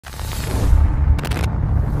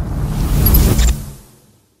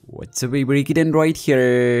What's up everybody, Techdroider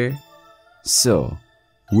here. So,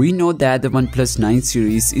 we know that the OnePlus 9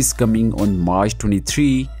 series is coming on March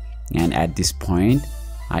 23, and at this point,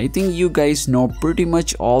 I think you guys know pretty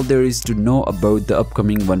much all there is to know about the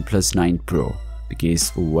upcoming OnePlus 9 Pro,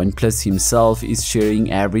 because OnePlus himself is sharing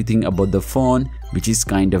everything about the phone, which is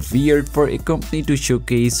kind of weird for a company to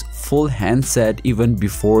showcase full handset even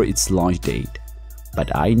before its launch date.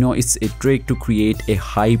 But I know it's a trick to create a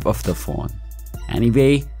hype of the phone.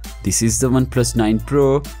 Anyway, this is the OnePlus 9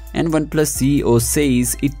 Pro, and OnePlus CEO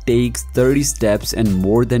says it takes 30 steps and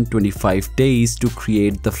more than 25 days to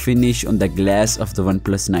create the finish on the glass of the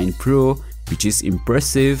OnePlus 9 Pro, which is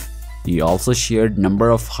impressive. He also shared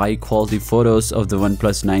number of high quality photos of the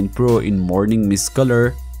OnePlus 9 Pro in morning mist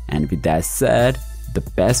color, and with that said, the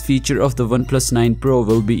best feature of the OnePlus 9 Pro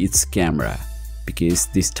will be its camera, because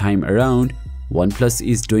this time around, OnePlus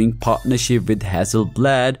is doing partnership with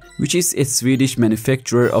Hasselblad, which is a Swedish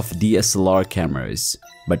manufacturer of DSLR cameras.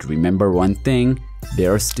 But remember one thing, they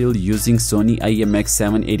are still using Sony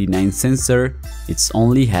IMX789 sensor, it's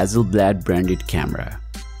only Hasselblad branded camera.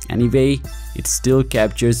 Anyway, it still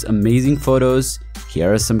captures amazing photos.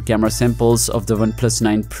 Here are some camera samples of the OnePlus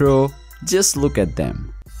 9 Pro, just look at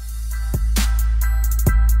them.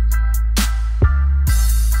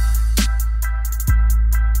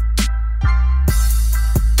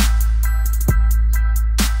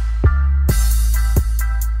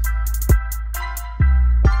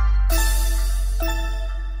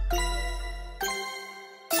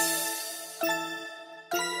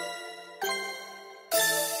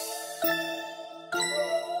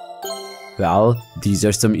 Well, these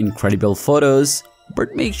are some incredible photos,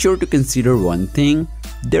 but make sure to consider one thing,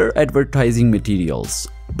 they're advertising materials,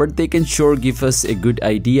 but they can sure give us a good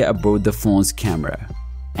idea about the phone's camera.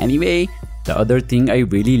 Anyway, the other thing I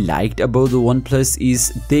really liked about the OnePlus is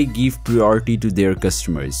they give priority to their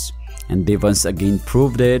customers. And they once again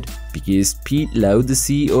proved it, because Pete Lau, the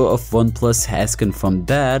CEO of OnePlus, has confirmed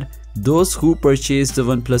that those who purchase the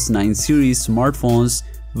OnePlus 9 series smartphones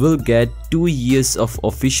will get 2 years of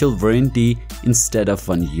official warranty instead of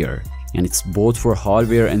 1 year, and it's both for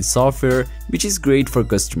hardware and software, which is great for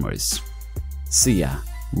customers. So yeah,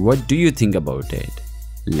 what do you think about it?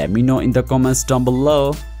 Let me know in the comments down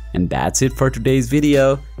below. And that's it for today's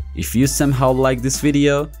video. If you somehow like this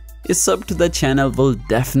video, a sub to the channel will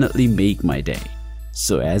definitely make my day.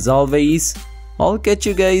 So as always, I'll catch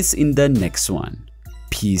you guys in the next one.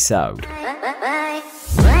 Peace out.